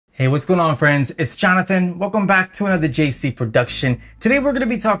Hey, what's going on, friends? It's Jonathan. Welcome back to another JC production. Today we're going to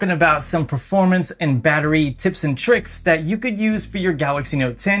be talking about some performance and battery tips and tricks that you could use for your Galaxy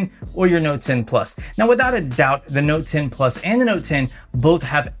Note 10 or your Note 10 Plus. Now, without a doubt, the Note 10 Plus and the Note 10 both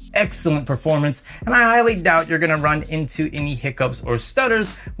have excellent performance, and I highly doubt you're going to run into any hiccups or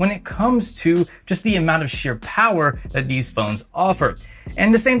stutters when it comes to just the amount of sheer power that these phones offer.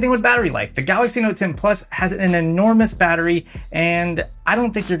 And the same thing with battery life. The Galaxy Note 10 Plus has an enormous battery, and I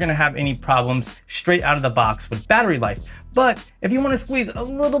don't think you're going to have any problems straight out of the box with battery life. But if you want to squeeze a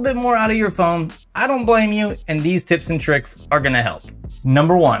little bit more out of your phone, I don't blame you, and these tips and tricks are going to help.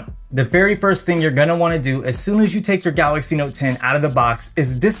 Number one, the very first thing you're going to want to do as soon as you take your Galaxy Note 10 out of the box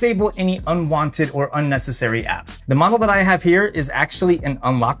is disable any unwanted or unnecessary apps. The model that I have here is actually an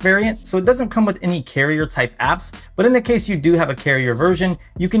unlock variant, so it doesn't come with any carrier type apps, but in the case you do have a carrier version,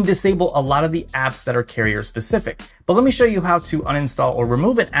 you can disable a lot of the apps that are carrier specific. But let me show you how to uninstall or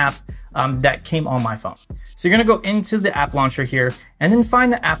remove an app that came on my phone. So you're going to go into the app launcher here and then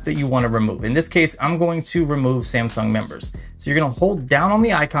find the app that you want to remove. In this case, I'm going to remove Samsung Members. So you're going to hold down on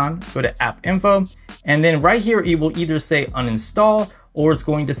the icon, go to app info, and then right here, it will either say uninstall or it's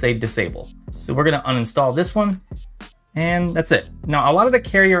going to say disable. So we're going to uninstall this one. And that's it. Now, a lot of the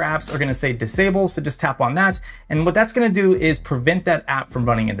carrier apps are going to say disable, so just tap on that. And what that's going to do is prevent that app from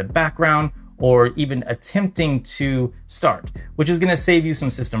running in the background or even attempting to start, which is going to save you some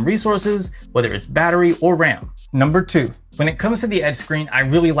system resources, whether it's battery or RAM. Number two, when it comes to the Edge screen, I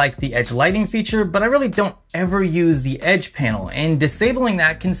really like the Edge lighting feature, but I really don't ever use the Edge panel, and disabling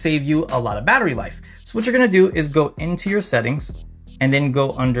that can save you a lot of battery life. So what you're going to do is go into your settings and then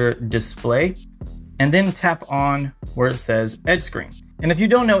go under display and then tap on where it says Edge screen. And if you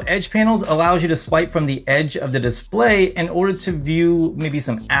don't know, Edge panels allows you to swipe from the edge of the display in order to view maybe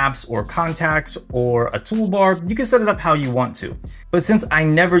some apps or contacts or a toolbar. You can set it up how you want to. But since I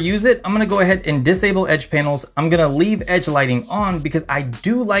never use it, I'm gonna go ahead and disable Edge panels. I'm gonna leave Edge lighting on because I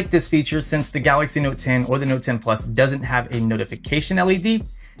do like this feature since the Galaxy Note 10 or the Note 10 Plus doesn't have a notification LED.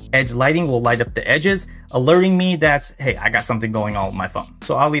 Edge lighting will light up the edges, alerting me that, hey, I got something going on with my phone.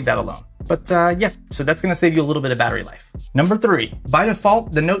 So I'll leave that alone. But yeah, so that's gonna save you a little bit of battery life. Number three, by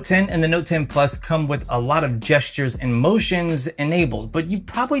default, the Note 10 and the Note 10 Plus come with a lot of gestures and motions enabled, but you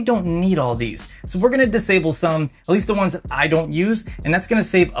probably don't need all these. So we're gonna disable some, at least the ones that I don't use, and that's gonna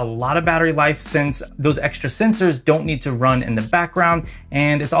save a lot of battery life since those extra sensors don't need to run in the background,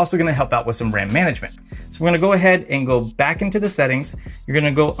 and it's also gonna help out with some RAM management. So we're gonna go ahead and go back into the settings. You're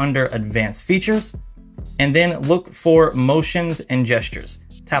gonna go under Advanced Features, and then look for Motions and Gestures.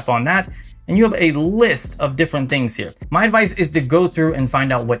 Tap on that, and you have a list of different things here. My advice is to go through and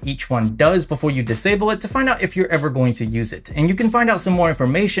find out what each one does before you disable it to find out if you're ever going to use it. And you can find out some more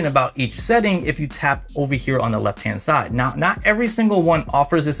information about each setting if you tap over here on the left-hand side. Now, not every single one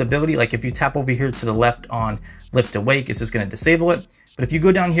offers this ability. Like if you tap over here to the left on Lift Awake, it's just gonna disable it. But if you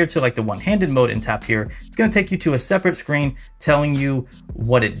go down here to like the one-handed mode and tap here, it's gonna take you to a separate screen telling you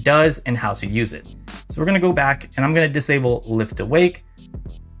what it does and how to use it. So we're gonna go back and I'm gonna disable Lift Awake.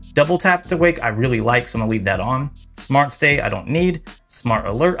 Double tap to wake, I really like, so I'm gonna leave that on. Smart Stay, I don't need. Smart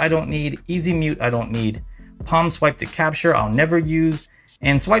Alert, I don't need. Easy Mute, I don't need. Palm Swipe to capture, I'll never use.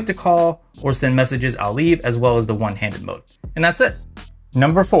 And Swipe to call or send messages, I'll leave, as well as the one-handed mode. And that's it.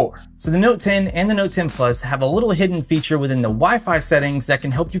 Number four, so the Note 10 and the Note 10 Plus have a little hidden feature within the Wi-Fi settings that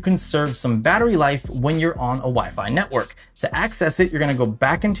can help you conserve some battery life when you're on a Wi-Fi network. To access it, you're gonna go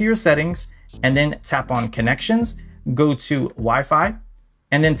back into your settings and then tap on Connections, go to Wi-Fi,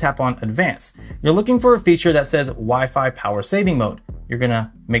 and then tap on Advanced. You're looking for a feature that says Wi-Fi Power Saving Mode. You're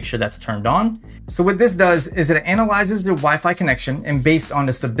gonna make sure that's turned on. So what this does is it analyzes the Wi-Fi connection, and based on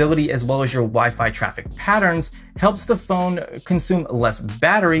the stability as well as your Wi-Fi traffic patterns, helps the phone consume less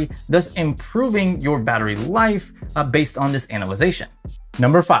battery, thus improving your battery life based on this analyzation.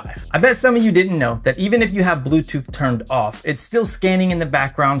 Number five, I bet some of you didn't know that even if you have Bluetooth turned off, it's still scanning in the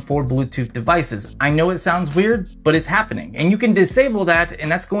background for Bluetooth devices. I know it sounds weird, but it's happening, and you can disable that, and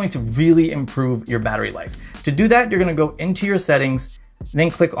that's going to really improve your battery life. To do that, you're gonna go into your settings,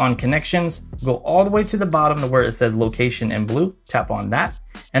 then click on Connections, go all the way to the bottom to where it says Location in blue, tap on that,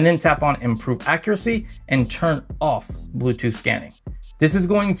 and then tap on Improve Accuracy and turn off Bluetooth scanning. This is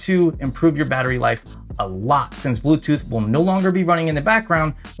going to improve your battery life a lot since Bluetooth will no longer be running in the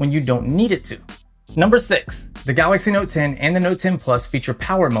background when you don't need it to. Number six, the Galaxy Note 10 and the Note 10 Plus feature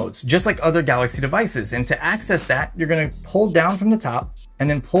power modes, just like other Galaxy devices. And to access that, you're gonna pull down from the top and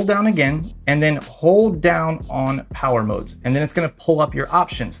then pull down again, and then hold down on power modes. And then it's gonna pull up your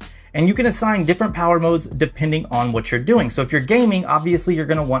options. And you can assign different power modes depending on what you're doing. So if you're gaming, obviously you're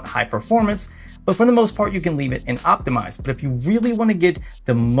gonna want high performance. but for the most part, you can leave it in optimized. But if you really want to get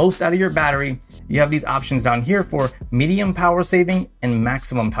the most out of your battery, you have these options down here for medium power saving and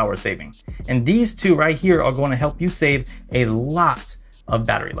maximum power saving. And these two right here are going to help you save a lot of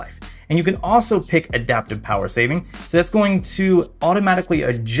battery life. And you can also pick adaptive power saving. So that's going to automatically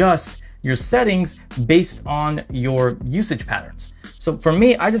adjust your settings based on your usage patterns. So for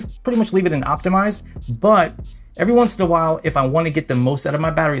me, I just pretty much leave it in optimized, but every once in a while, if I want to get the most out of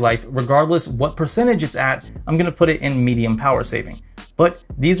my battery life, regardless what percentage it's at, I'm going to put it in medium power saving. But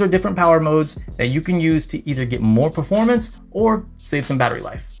these are different power modes that you can use to either get more performance or save some battery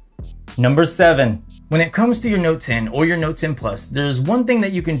life. Number 7. When it comes to your Note 10 or your Note 10 Plus, there's one thing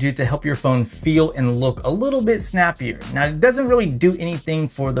that you can do to help your phone feel and look a little bit snappier. Now, it doesn't really do anything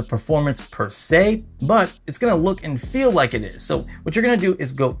for the performance per se, but it's gonna look and feel like it is. So what you're gonna do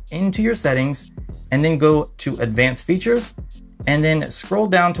is go into your settings and then go to advanced features and then scroll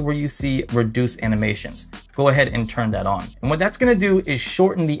down to where you see reduce animations. Go ahead and turn that on. And what that's gonna do is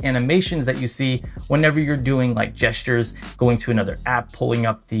shorten the animations that you see whenever you're doing like gestures, going to another app, pulling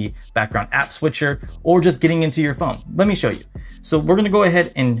up the background app switcher, or just getting into your phone. Let me show you. So we're gonna go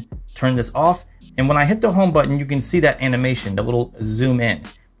ahead and turn this off. And when I hit the home button, you can see that animation, the little zoom in.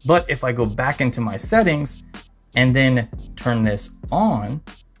 But if I go back into my settings and then turn this on,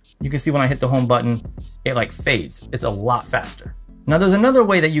 you can see when I hit the home button, it like fades. It's a lot faster. Now there's another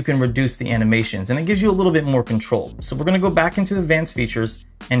way that you can reduce the animations and it gives you a little bit more control. So we're gonna go back into advanced features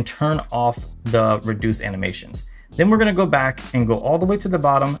and turn off the reduce animations. Then we're gonna go back and go all the way to the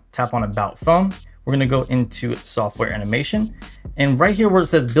bottom, tap on about phone. We're gonna go into software animation. And right here where it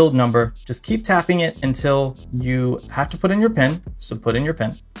says build number, just keep tapping it until you have to put in your PIN. So put in your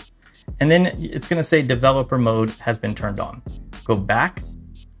PIN. And then it's gonna say developer mode has been turned on. Go back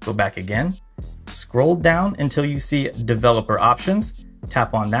again, scroll down until you see developer options,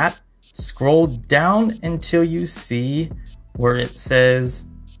 tap on that, scroll down until you see where it says,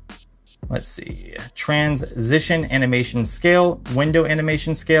 let's see, transition animation scale, window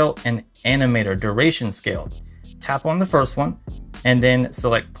animation scale, and animator duration scale. Tap on the first one and then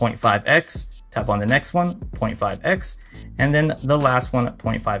select 0.5x, tap on the next one, 0.5x, and then the last one,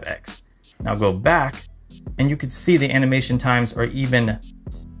 0.5x. Now go back and you can see the animation times are even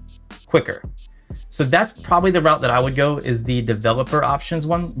quicker. So that's probably the route that I would go, is the developer options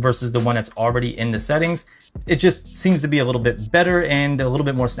one versus the one that's already in the settings. It just seems to be a little bit better and a little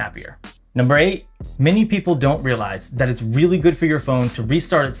bit more snappier. Number 8, many people don't realize that it's really good for your phone to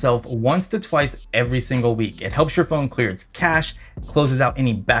restart itself once to twice every single week. It helps your phone clear its cache, closes out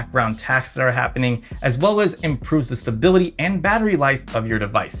any background tasks that are happening, as well as improves the stability and battery life of your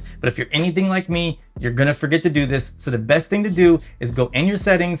device. But if you're anything like me, you're gonna forget to do this. So the best thing to do is go in your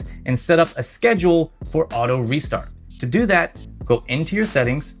settings and set up a schedule for auto restart. To do that, go into your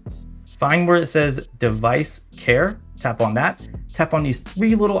settings, find where it says device care, tap on that. Tap on these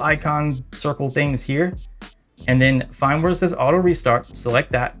 3 little icon circle things here, and then find where it says auto restart,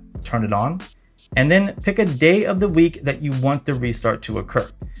 select that, turn it on, and then pick a day of the week that you want the restart to occur.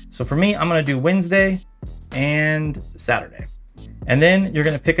 So for me, I'm gonna do Wednesday and Saturday. And then you're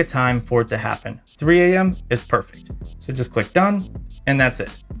gonna pick a time for it to happen. 3 a.m. is perfect. So just click done, and that's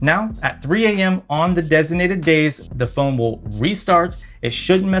it. Now at 3 a.m. on the designated days, the phone will restart. It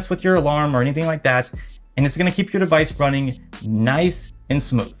shouldn't mess with your alarm or anything like that. And it's gonna keep your device running nice and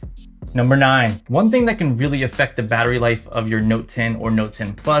smooth. Number 9, one thing that can really affect the battery life of your Note 10 or Note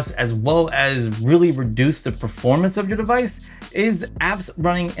 10 Plus, as well as really reduce the performance of your device, is apps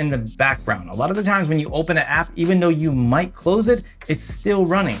running in the background. A lot of the times when you open an app, even though you might close it, it's still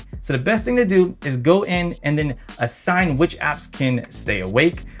running. So the best thing to do is go in and then assign which apps can stay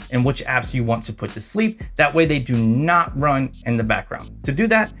awake and which apps you want to put to sleep. That way they do not run in the background. To do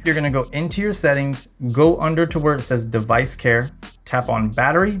that, you're gonna go into your settings, go under to where it says device care, tap on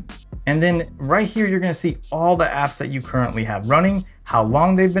battery, and then right here, you're gonna see all the apps that you currently have running, how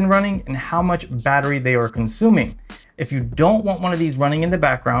long they've been running, and how much battery they are consuming. If you don't want one of these running in the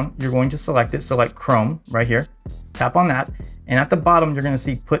background, you're going to select it. So like Chrome right here, tap on that. And at the bottom, you're gonna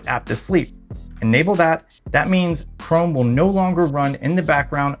see put app to sleep. Enable that. That means Chrome will no longer run in the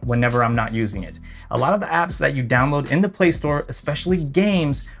background whenever I'm not using it. A lot of the apps that you download in the Play Store, especially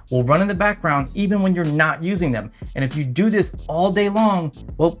games, will run in the background even when you're not using them. And if you do this all day long,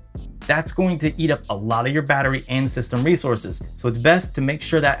 well, that's going to eat up a lot of your battery and system resources. So it's best to make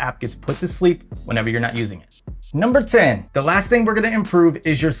sure that app gets put to sleep whenever you're not using it. Number 10, the last thing we're gonna improve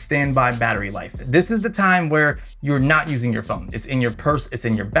is your standby battery life. This is the time where you're not using your phone. It's in your purse, it's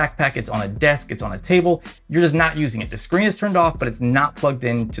in your backpack, it's on a desk, it's on a table. You're just not using it. The screen is turned off, but it's not plugged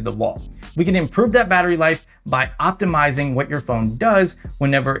into the wall. We can improve that battery life by optimizing what your phone does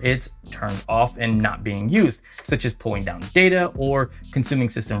whenever it's turned off and not being used, such as pulling down data or consuming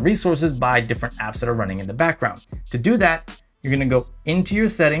system resources by different apps that are running in the background. To do that, you're gonna go into your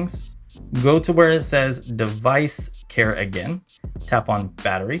settings, go to where it says device care again, tap on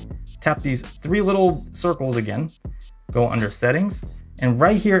battery, tap these three little circles again, go under settings, and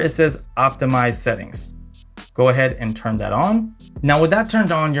right here it says optimize settings. Go ahead and turn that on. Now with that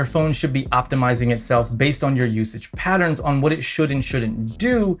turned on, your phone should be optimizing itself based on your usage patterns on what it should and shouldn't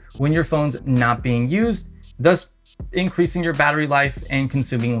do when your phone's not being used, thus increasing your battery life and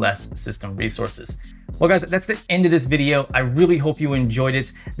consuming less system resources. Well guys, that's the end of this video. I really hope you enjoyed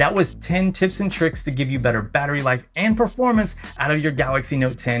it. That was 10 tips and tricks to give you better battery life and performance out of your Galaxy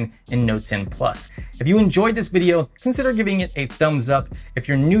Note 10 and Note 10 Plus. If you enjoyed this video, consider giving it a thumbs up. If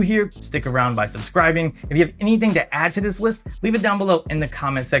you're new here, stick around by subscribing. If you have anything to add to this list, leave it down below in the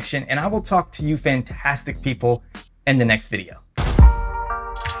comment section, and I will talk to you fantastic people in the next video.